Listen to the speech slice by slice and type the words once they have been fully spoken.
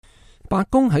白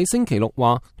宮喺星期六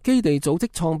話，基地組織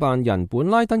創辦人本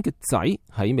拉登嘅仔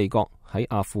喺美國喺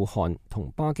阿富汗同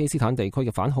巴基斯坦地區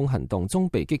嘅反恐行動中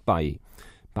被擊斃。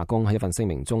白宮喺一份聲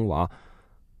明中話，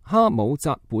哈姆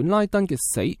扎本拉登嘅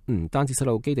死唔單止使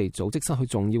到基地組織失去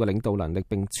重要嘅領導能力，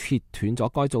並切斷咗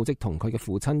該組織同佢嘅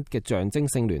父親嘅象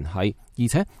徵性聯繫，而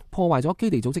且破壞咗基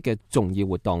地組織嘅重要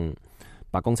活動。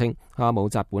白宮稱，哈姆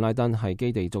扎本拉登係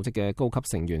基地組織嘅高級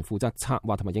成員，負責策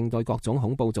劃同埋應對各種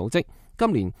恐怖組織。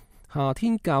今年夏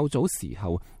天較早時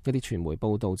候，一啲傳媒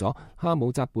報道咗哈姆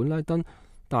扎本拉登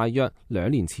大約2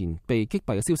年前被擊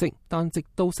斃嘅消息，但直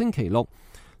到星期六，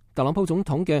特朗普總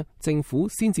統嘅政府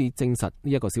先至證實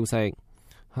呢一個消息。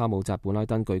哈姆扎本拉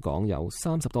登據講有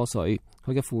30多歲，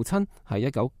佢嘅父親係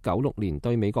1996年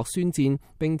對美國宣戰，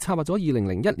並策劃咗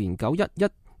2001年911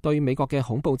對美國嘅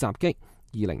恐怖襲擊。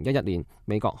2011年，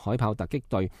美國海豹突擊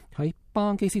隊喺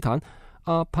巴基斯坦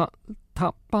阿帕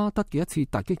塔巴德嘅一次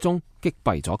突擊中擊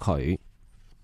斃咗佢。